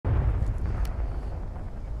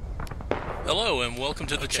Hello and welcome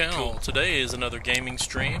to the channel. Cool. Today is another gaming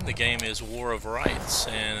stream. The game is War of Rights,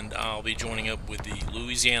 and I'll be joining up with the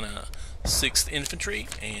Louisiana 6th Infantry,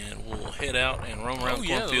 and we'll head out and roam around the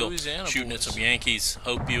cornfield shooting at some Yankees.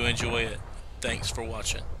 Hope you enjoy it. Thanks for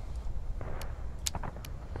watching.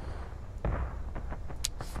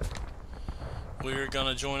 We're going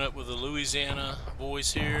to join up with the Louisiana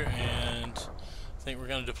boys here, and I think we're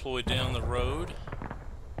going to deploy down the road.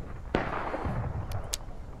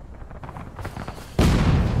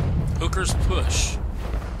 Hookers push.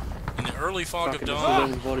 In the early fog of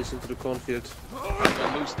dawn. Bodies into the cornfield.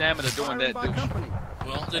 Got loose stamina doing that, douche.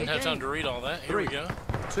 Well, didn't have time to read all that. Here we go.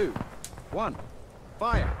 2, 1,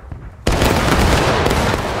 fire.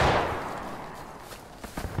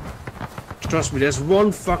 Trust me, there's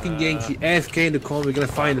one fucking Yankee AFK in the corner. We're gonna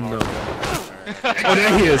find him now. Oh,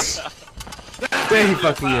 there he is. There he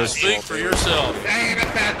fucking is. Speak for yourself. Dang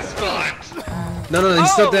it, that sucks. No,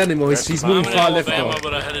 he's not there anymore. He's moving far left now.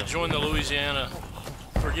 But I had to join the Louisiana.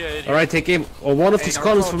 Forget it. Alright, take aim. Or one of these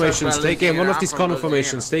corner formations. Take aim. One of these corner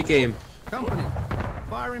formations. Take aim. Company.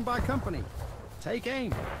 Firing by company. Take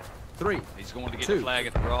aim. 3. He's going to get 2, the flag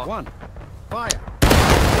at the rock. 1. Fire. See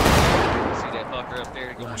that fucker up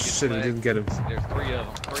there going to get the Shit, we flag? didn't get him. There's 3 of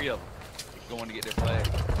them. 3 of them going to get their flag.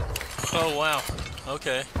 Oh, wow.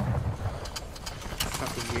 Okay.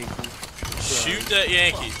 Fucking Yankee. Shoot that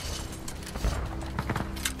Yankee.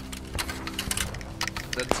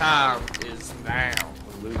 The time is now.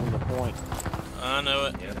 We're losing the point. I know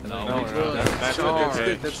it. Yeah,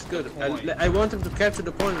 That's good. I want him to capture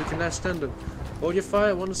the point. We can last stand him. Hold your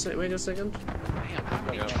fire. Wait a second.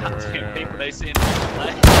 People they see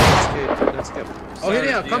Let's get. Oh, here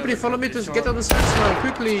they are. Company, follow me to get on the fence line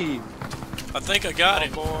quickly. I think I got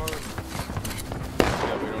him. Yeah,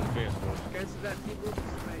 we're on the fence. Cancel that. Keep moving.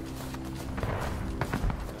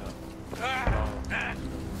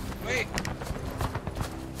 Wait.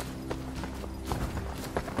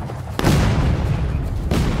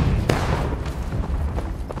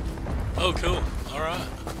 Oh, cool. All right.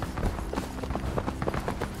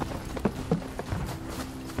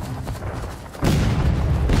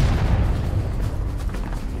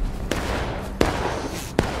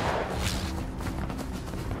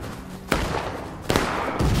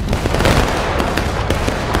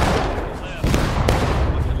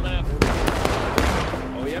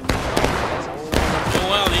 Oh, yep. Oh,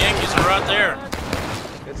 wow. The Yankees are right there.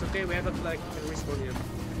 It's okay. We have the flag. We can respawn here.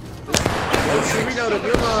 Once you reload it,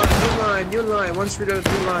 new line. Once we reload a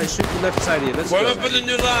new line, shoot the left side here. Let's Form go. up in the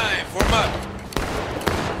new line. Form up.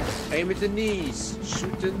 Aim at the knees.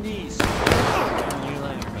 Shoot the knees.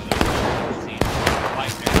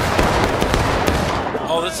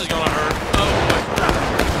 Oh, this is gonna hurt. Oh,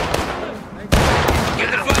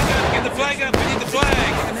 Get the flag up. Get the flag up. We need the flag.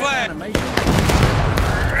 Get the flag.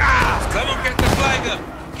 Someone get the flag up.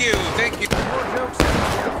 Thank you. Thank you. More jokes in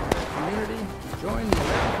the community. Join the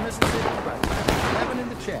 11th Mississippi by typing 11 in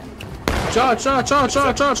the chat. Charge, go.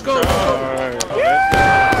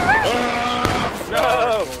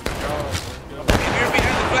 No! If you're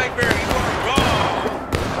behind the flag bearer, you are wrong.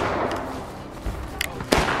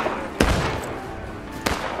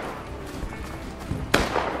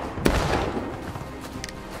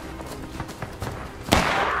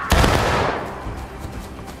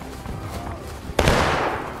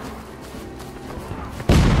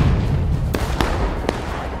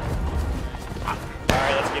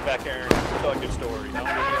 Alright, let's get back here and tell a good story.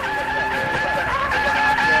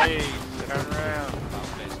 Hey, turn around.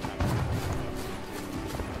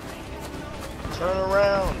 Turn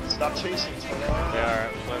around. Stop chasing. Turn around. Yeah,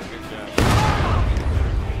 alright. Well, good job.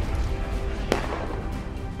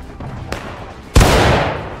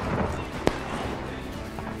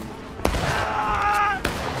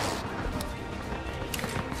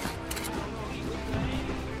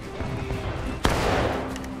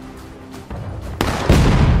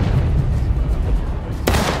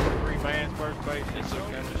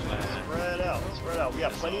 Spread out. We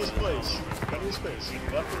got plenty of space.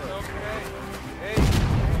 Left and right.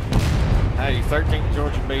 Hey, 13th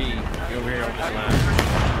Georgia B, you over here on this line.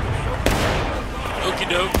 okie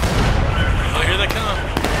doke. Oh, here they come.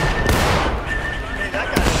 Hey, that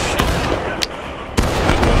guy.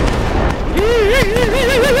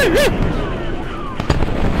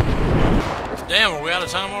 Damn, are we out of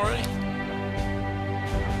time already?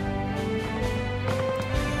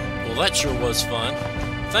 Well, that sure was fun.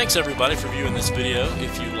 Thanks everybody for viewing this video.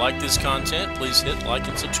 If you like this content, please hit like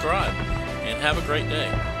and subscribe. And have a great day.